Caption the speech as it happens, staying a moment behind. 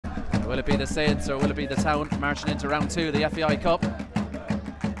Will it be the Saints or will it be the Town marching into round 2 of the FAI Cup?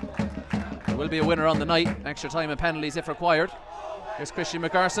 There will be a winner on the night. Extra time and penalties if required. Here's Christian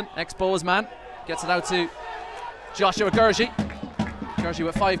McGerson, ex-Bows man. Gets it out to Joshua Gurgey. Gurgey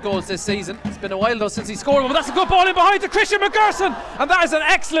with 5 goals this season. It's been a while though since he scored one, but that's a good ball in behind to Christian McGerson, and that is an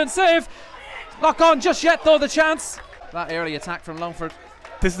excellent save. Not gone just yet though, the chance. That early attack from Longford.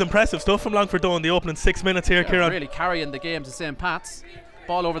 This is impressive stuff from Longford though in the opening 6 minutes here, Kieran. Really carrying the game to St. Pat's.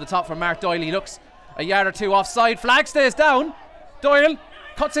 Ball over the top for Mark Doyle. He looks a yard or two offside. Flag stays down. Doyle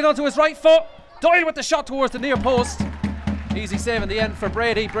cuts it onto his right foot. Doyle with the shot towards the near post. Easy save in the end for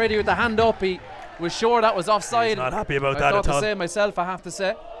Brady. Brady with the hand up. He was sure that was offside. He's not happy about that at all. I thought the same myself, I have to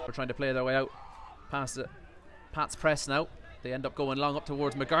say. We're trying to play their way out past it. Pat's press now. They end up going long up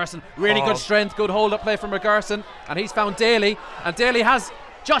towards McGerson. Really good strength, good hold up play from McGerson. And he's found Daly. And Daly has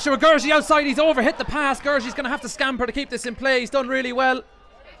Joshua Gurgey outside. He's overhit the pass. Gurgey's going to have to scamper to keep this in play. He's done really well.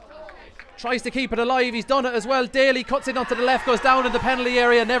 Tries to keep it alive. He's done it as well. Daly cuts it onto the left, goes down in the penalty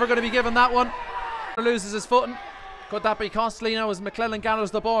area. Never going to be given that one. Loses his footing. Could that be costly now as McClellan gathers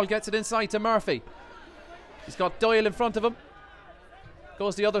the ball, gets it inside to Murphy. He's got Doyle in front of him.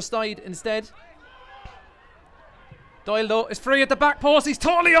 Goes the other side instead. Doyle though is free at the back post. He's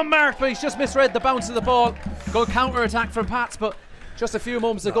totally unmarked, but he's just misread the bounce of the ball. Good counter attack from Pats, but just a few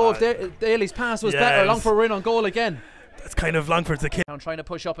moments ago if Daly's pass was better, Longford were in on goal again. That's kind of Longford's the kid. Trying to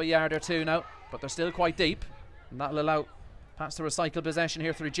push up a yard or two now, but they're still quite deep, and that'll allow Pats to recycle possession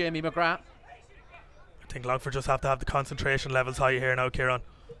here through Jamie McGrath. I think Longford just have to have the concentration levels high here now, Kieran.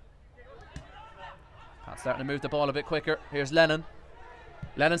 Pat's starting to move the ball a bit quicker. Here's Lennon.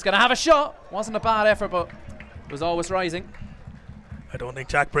 Lennon's going to have a shot. Wasn't a bad effort, but was always rising. I don't think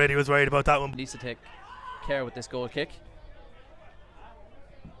Jack Brady was worried about that one. Needs to take care with this goal kick.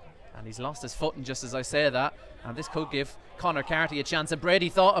 And he's lost his footing just as I say that. And this could give Conor Carty a chance. And Brady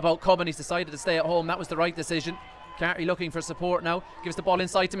thought about coming. He's decided to stay at home. That was the right decision. Carty looking for support now. Gives the ball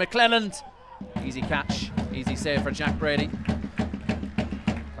inside to McClelland. Easy catch. Easy save for Jack Brady.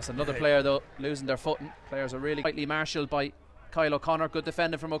 That's another player though losing their footing. Players are really tightly marshalled by Kyle O'Connor. Good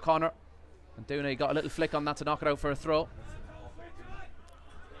defending from O'Connor. And Dooney got a little flick on that to knock it out for a throw.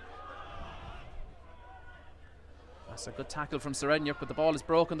 That's a good tackle from Serenyuk, but the ball is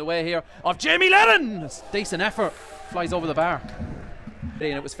broken the way here of Jamie Lennon. Decent effort. Flies over the bar. And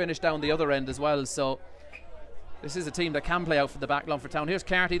it was finished down the other end as well, so this is a team that can play out from the back, Longford Town. Here's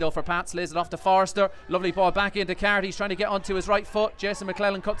Carty though for Pats, lays it off to Forrester. Lovely ball back into Carty. He's trying to get onto his right foot. Jason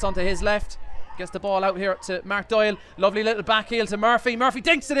McClellan cuts onto his left. Gets the ball out here to Mark Doyle. Lovely little back heel to Murphy. Murphy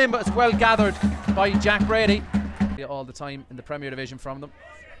dinks it in, but it's well gathered by Jack Brady. All the time in the Premier Division from them.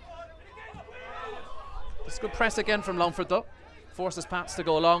 It's good press again from Longford though. Forces Pats to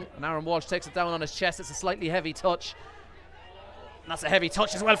go long, and Aaron Walsh takes it down on his chest. It's a slightly heavy touch. And that's a heavy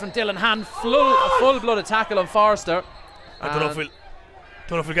touch as well from Dylan Hand. A full-blooded tackle on Forrester. I don't know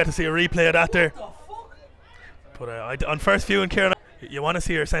if we'll get to see a replay of that there. But on first view in Kieran, you want to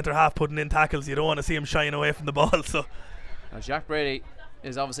see your centre half putting in tackles. You don't want to see him shying away from the ball. So now Jack Brady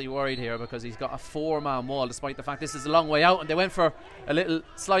is obviously worried here because he's got a 4-man wall, despite the fact this is a long way out, and they went for a little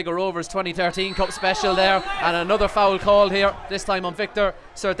Sligo Rovers 2013 Cup special there, and another foul called here, this time on Victor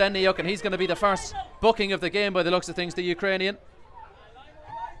Serdenyuk, and he's going to be the first booking of the game by the looks of things, the Ukrainian.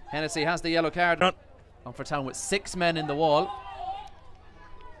 Hennessy has the yellow card. Longford Town with 6 men in the wall.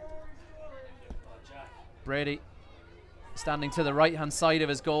 Brady standing to the right hand side of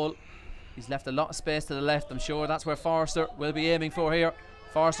his goal. He's left a lot of space to the left. I'm sure that's where Forrester will be aiming for here.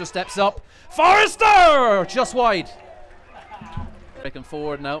 Forrester steps up. Forrester! Just wide. Breaking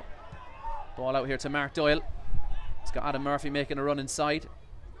forward now. Ball out here to Mark Doyle. He's got Adam Murphy making a run inside.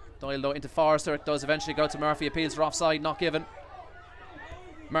 Doyle though into Forrester. It does eventually go to Murphy. Appeals for offside, not given.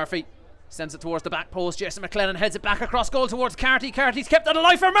 Murphy sends it towards the back post. Jason McClellan heads it back across goal towards Carty. Carty's kept it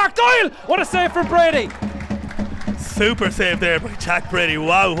alive for Mark Doyle. What a save from Brady. Super save there by Jack Brady.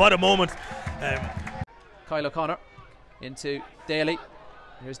 Wow, what a moment. Kyle O'Connor into Daly.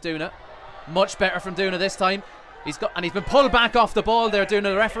 Here's Duna. Much better from Duna this time. He's been pulled back off the ball there, Duna.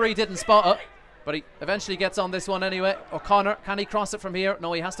 The referee didn't spot it, but he eventually gets on this one anyway. O'Connor, can he cross it from here?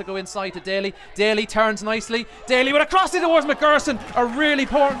 No, he has to go inside to Daly. Daly turns nicely. Daly with a cross in towards McGerson. A really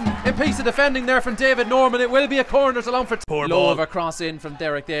important piece of defending there from David Norman. It will be a corner to Longford. Low of a cross in from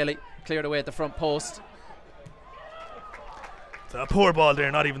Derek Daly. Cleared away at the front post. It's a poor ball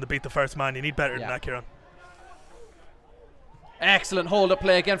there, not even to beat the first man. You need better than that, Kieran. Excellent hold up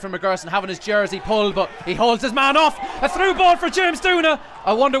play again from McGerson, having his jersey pulled, but he holds his man off. A through ball for James Duna.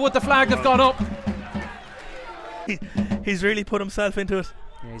 I wonder would the flag have gone up. He's really put himself into it.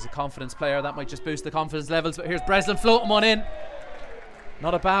 Yeah, he's a confidence player. That might just boost the confidence levels. But here's Breslin floating one in.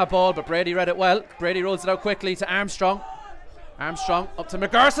 Not a bad ball, but Brady read it well. Brady rolls it out quickly to Armstrong. Armstrong up to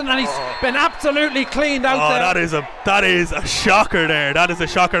McGurson, and he's been absolutely cleaned out there. That is a shocker there. That is a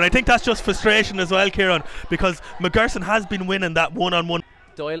shocker, and I think that's just frustration as well, Kieran, because McGurson has been winning that one-on-one.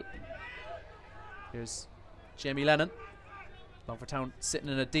 Doyle. Here's Jamie Lennon. Longford Town sitting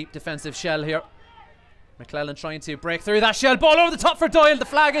in a deep defensive shell here. McClellan trying to break through that shell. Ball over the top for Doyle. The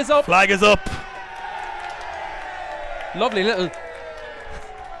flag is up. Flag is up. Lovely little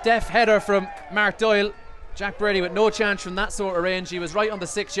deft header from Mark Doyle. Jack Brady with no chance from that sort of range. He was right on the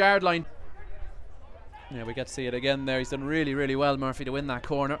 6-yard line. Yeah, we get to see it again there. He's done really, really well, Murphy, to win that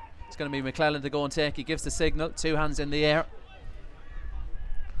corner. It's going to be McClellan to go and take. He gives the signal. 2 hands in the air.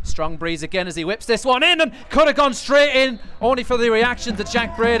 Strong breeze again as he whips this one in, and could have gone straight in, only for the reaction to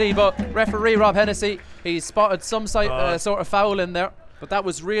Jack Brady. But referee Rob Hennessy, he's spotted some sort of foul in there. But that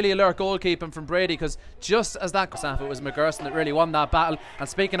was really alert goalkeeping from Brady, because just as that goes off, it was McGurson that really won that battle. And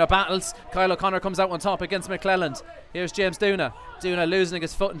speaking of battles, Kyle O'Connor comes out on top against McClelland. Here's James Duna. Duna losing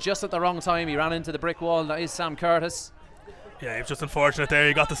his footing just at the wrong time. He ran into the brick wall, and that is Sam Curtis. Yeah, he was just unfortunate there.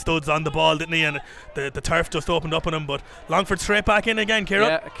 He got the studs on the ball, didn't he? And the turf just opened up on him. But Longford straight back in again, Kieran.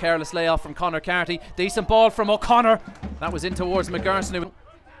 Yeah, a careless layoff from Conor Carty. Decent ball from O'Connor. That was in towards McGurson.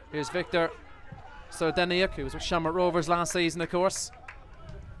 Here's Victor Sardeniuk, who was with Shamrock Rovers last season, of course.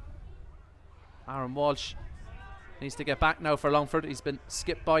 Aaron Walsh needs to get back now for Longford. He's been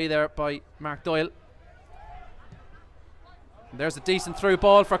skipped by there by Mark Doyle. And there's a decent through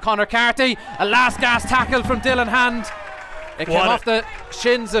ball for Conor Carty. A last gasp tackle from Dylan Hand. It came off the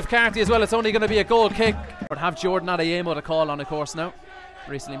shins of Carty as well. It's only going to be a goal kick. But have Jordan Adeyemo to call on, of course, now.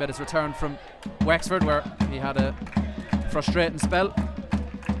 Recently made his return from Wexford, where he had a frustrating spell.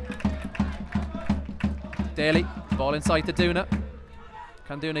 Daly, ball inside to Duna.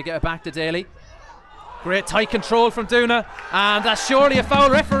 Can Duna get it back to Daly? Great tight control from Duna, and that's surely a foul.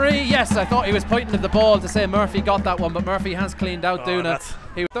 Referee, yes, I thought he was pointing at the ball to say Murphy got that one, but Murphy has cleaned out Duna.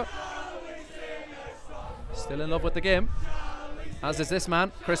 He still in love with the game, as is this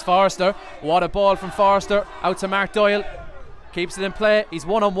man, Chris Forrester. What a ball from Forrester out to Mark Doyle. Keeps it in play. He's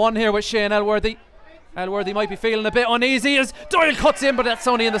one-on-one here with Shane Elworthy. Elworthy might be feeling a bit uneasy as Doyle cuts in, but that's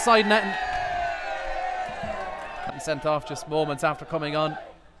only in the side net. And sent off just moments after coming on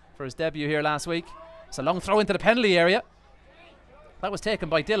for his debut here last week. It's a long throw into the penalty area. That was taken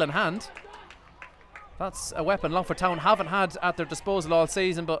by Dylan Hand. That's a weapon Longford Town haven't had at their disposal all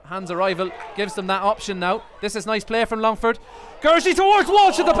season, but Hand's arrival gives them that option now. This is nice play from Longford. Gershie towards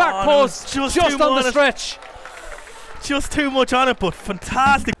Walsh at the back post, just on the stretch. Just too much on it, but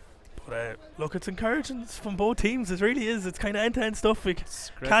fantastic. But look, it's encouraging from both teams. It really is. It's kind of end-to-end stuff. We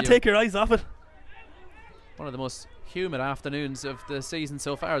can't take your eyes off it. One of the most humid afternoons of the season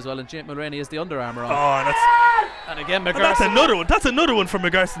so far as well, and Jake Mulroney has the Under Armour on. And again McGurson. That's another one. That's another one from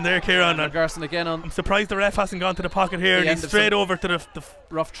McGurson there, Kieran. McGurson again on. I'm surprised the ref hasn't gone to the pocket here, and he's straight over to the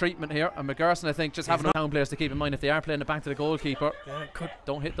rough treatment here. And McGurson, I think, just having town players to keep in mind if they are playing it back to the goalkeeper. Yeah,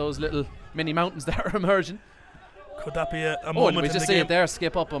 don't hit those little mini mountains that are emerging. Could that be a moment? We just see it there,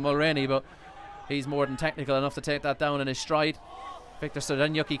 skip up on Mulroney, but he's more than technical enough to take that down in his stride. Victor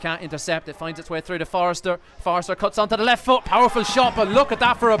Sardeniuk, he can't intercept it, finds its way through to Forrester. Forrester cuts onto the left foot, powerful shot, but look at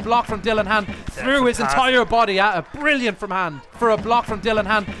that for a block from Dylan Hand. Through his entire body at a brilliant from Hand. For a block from Dylan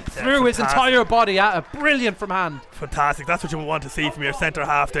Hand, through his entire body at a brilliant from Hand. Fantastic, that's what you want to see from your centre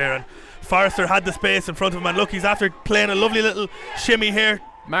half there. And Forrester had the space in front of him, and look, he's after playing a lovely little shimmy here.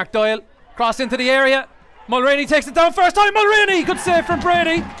 Mark Doyle, cross into the area. Mulroney takes it down first time. Mulroney, good save from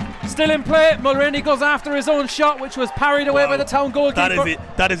Brady. Still in play. Mulroney goes after his own shot, which was parried away by the Town goalkeeper.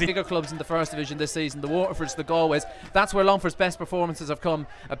 That is it. Bigger clubs in the first division this season, the Waterfords, the Galways. That's where Longford's best performances have come.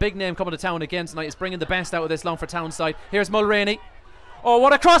 A big name coming to town again tonight is bringing the best out of this Longford Town side. Here's Mulroney. Oh,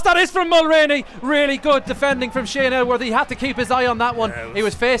 what a cross that is from Mulroney. Really good defending from Shane Elworthy. He had to keep his eye on that one. He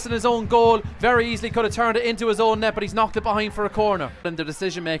was facing his own goal. Very easily could have turned it into his own net, but he's knocked it behind for a corner. And the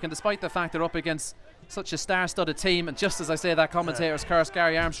decision making, despite the fact they're up against such a star-studded team, and just as I say that, commentator's curse,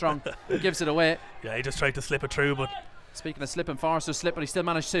 Gary Armstrong gives it away. Yeah, he just tried to slip it through, but speaking of slipping, Forrester slipped, but he still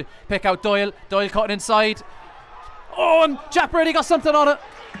managed to pick out Doyle. Doyle cutting inside. Oh, and Jack Brady got something on it.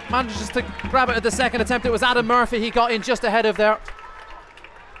 Manages to grab it at the second attempt. It was Adam Murphy he got in just ahead of there.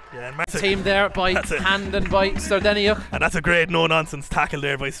 Yeah, team there by Hand and by Sardeniuk. And that's a great no-nonsense tackle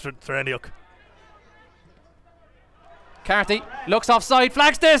there by Sardeniuk. Carty looks offside,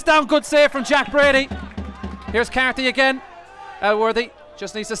 flag stays down, good save from Jack Brady. Here's Carty again. Elworthy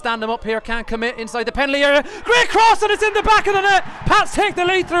just needs to stand him up here, can't commit inside the penalty area. Great cross, and it's in the back of the net. Pats take the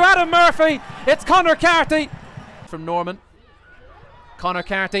lead through Adam Murphy. It's Conor Carty from Norman. Conor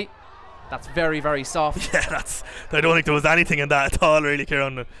Carty That's very, very soft. Yeah, I don't think there was anything in that at all, really,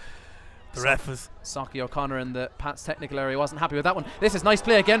 Kieran. The ref was... Socky O'Connor in the Pat's technical area wasn't happy with that one. This is nice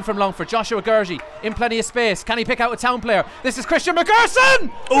play again from Longford. Joshua Gurgey in plenty of space. Can he pick out a Town player? This is Christian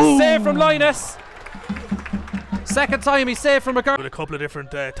McGurson! Save from Linus. Second time he's saved from McGurson. With a couple of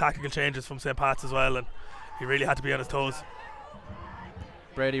different tactical changes from St. Pat's as well, and he really had to be on his toes.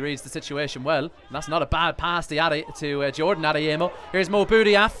 Brady reads the situation well. And that's not a bad pass to Jordan Adeyemo. Here's Mo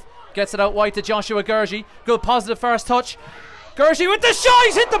Boudiaf. Gets it out wide to Joshua Gurgey. Good positive first touch. Gurgey with the shot.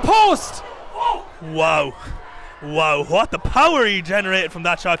 He's hit the post. Wow. Wow. What the power he generated from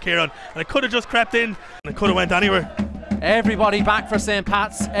that shot, Kieran. And it could have just crept in. And it could have went anywhere. Everybody back for St.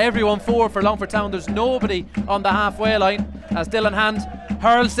 Pat's. Everyone forward for Longford Town. There's nobody on the halfway line as Dylan Hand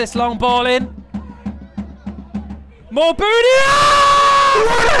hurls this long ball in. Mo Boudiaf!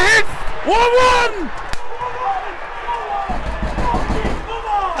 What a hit! 1-1!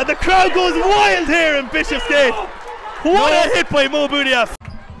 And the crowd goes wild here in Bishopsgate. What a hit by Mo Boudiaf.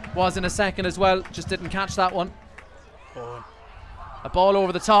 Was in a second as well, just didn't catch that one. A ball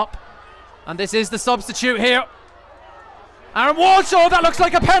over the top, and this is the substitute here. Aaron Walsh, oh, that looks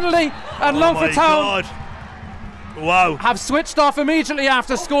like a penalty, and Longford Town have switched off immediately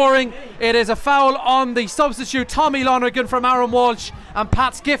after scoring. It is a foul on the substitute Tommy Lonergan from Aaron Walsh, and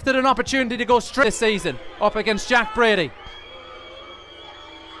Pat's gifted an opportunity to go straight this season up against Jack Brady.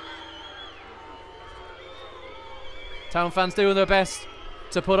 Town fans doing their best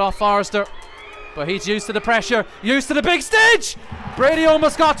to put off Forrester, but he's used to the pressure, used to the big stage. Brady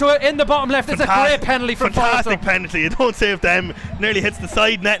almost got to it in the bottom left. It's a great penalty from Forrester. Fantastic penalty. You don't save them. Nearly hits the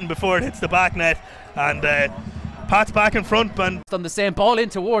side netting before it hits the back net, and Pat's back in front. And done the same ball in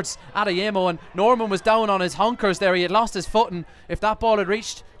towards Adeyemo, and Norman was down on his hunkers there. He had lost his footing. If that ball had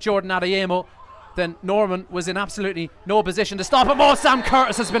reached Jordan Adeyemo, then Norman was in absolutely no position to stop him. Oh, Sam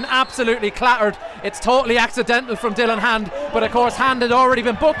Curtis has been absolutely clattered. It's totally accidental from Dylan Hand, but of course Hand had already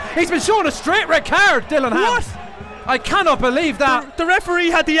been booked. He's been shown a straight red card, Dylan Hand. What? I cannot believe that. The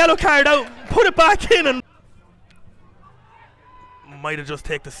referee had the yellow card out, put it back in, and might have just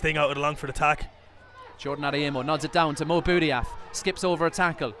taken the sting out of the Longford attack. Jordan Adeyemo nods it down to Mo Boudiaf, skips over a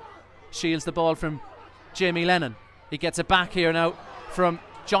tackle, shields the ball from Jamie Lennon. He gets it back here now from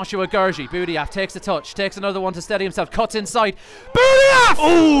Joshua Gurgey. Boudiaf takes a touch, takes another one to steady himself, cuts inside. Boudiaf!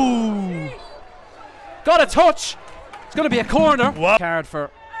 Ooh! Got a touch. It's going to be a corner. What? Card for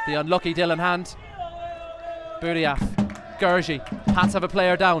the unlucky Dylan Hand. Boudiaf, Gurgey. Pats have a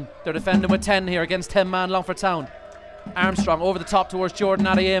player down. They're defending with 10 here against 10-man Longford Town. Armstrong over the top towards Jordan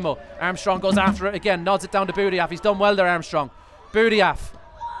Adeyemo. Armstrong goes after it again, nods it down to Boudiaf. He's done well there, Armstrong. Boudiaf.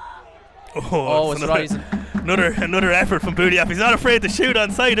 Oh, it's rising. Another effort from Boudiaf. He's not afraid to shoot on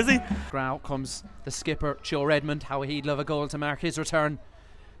sight, is he? Out comes the skipper, Joe Redmond. How he'd love a goal to mark his return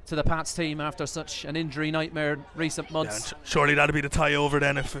to the Pats team after such an injury nightmare in recent months. Yeah, surely that'll be the tie over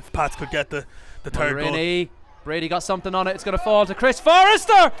then if Pats could get the third goal. Brady got something on it. It's going to fall to Chris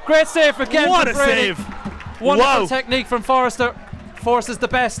Forrester. Great save again. What from a Brady. save! Wonderful technique from Forrester. Forces the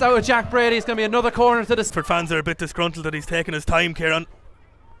best out of Jack Brady. It's going to be another corner to this. For fans are a bit disgruntled that he's taking his time, Kieran.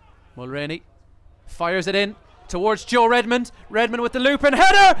 Mulroney fires it in towards Joe Redmond. Redmond with the loop and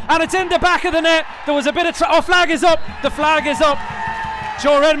header, and it's in the back of the net. There was a bit of flag is up. The flag is up.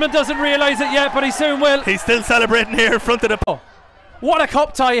 Joe Redmond doesn't realise it yet, but he soon will. He's still celebrating here in front of the... What a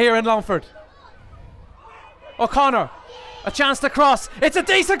cup tie here in Longford. O'Connor, a chance to cross. It's a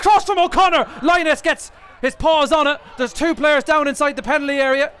decent cross from O'Connor. Linus gets his paws on it. There's two players down inside the penalty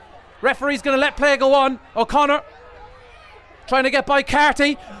area. Referee's going to let play go on. O'Connor trying to get by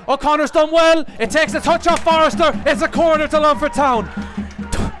Carty. O'Connor's done well. It takes a touch off Forrester. It's a corner to Longford Town.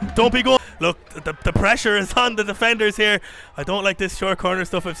 Don't be going. Look, the pressure is on the defenders here. I don't like this short corner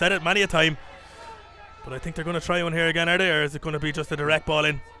stuff. I've said it many a time. But I think they're going to try one here again, are they? Or is it going to be just a direct ball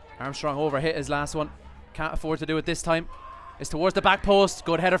in? Armstrong overhit his last one. Can't afford to do it this time. It's towards the back post.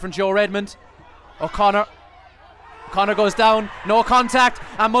 Good header from Joe Redmond. O'Connor goes down, no contact,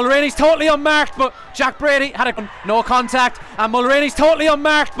 and Mulroney's totally unmarked, but Jack Brady had a no contact, and Mulroney's totally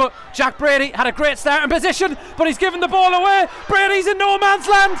unmarked, but Jack Brady had a great starting position, but he's given the ball away. Brady's in no man's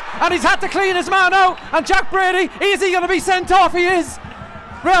land, and he's had to clean his man out, and Jack Brady, is he going to be sent off? He is.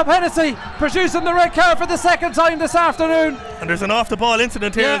 Rob Hennessy producing the red card for the second time this afternoon. And there's an off the ball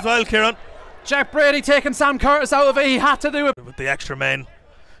incident here as well, Kieran. Jack Brady taking Sam Curtis out of it. He had to do it. With the extra men,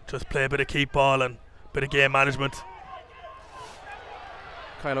 just play a bit of keep ball and a bit of game management.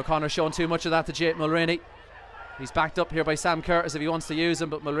 Kyle O'Connor showing too much of that to Jake Mulroney. He's backed up here by Sam Curtis if he wants to use him,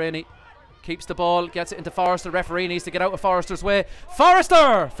 but Mulroney keeps the ball, gets it into Forrester. Referee needs to get out of Forrester's way.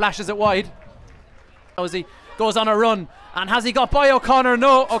 Forrester flashes it wide. How is he goes on a run. And has he got by O'Connor?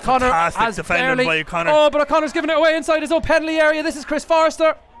 No, O'Connor Fantastic has defending barely. by O'Connor. Oh, but O'Connor's giving it away inside his own penalty area. This is Chris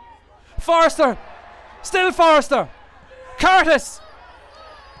Forrester. Forrester. Still Forrester. Curtis.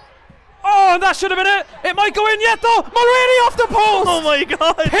 Oh, and that should have been it. It might go in yet though. Mulready off the post. Oh my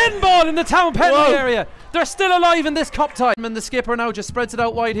God. Pinball in the town penalty Whoa. area. They're still alive in this cup tie. And the skipper now just spreads it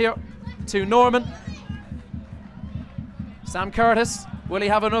out wide here to Norman. Sam Curtis. Will he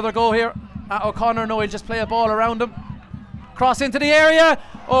have another go here at O'Connor? No, he'll just play a ball around him. Cross into the area.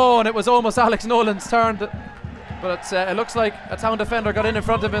 Oh, and it was almost Alex Nolan's turn. But it looks like a town defender got in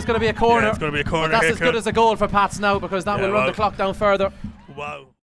front of him. It's going to be a corner. Yeah, it's going to be a corner. But that's as good as a goal for Pats now, because that will run the clock down further. Wow.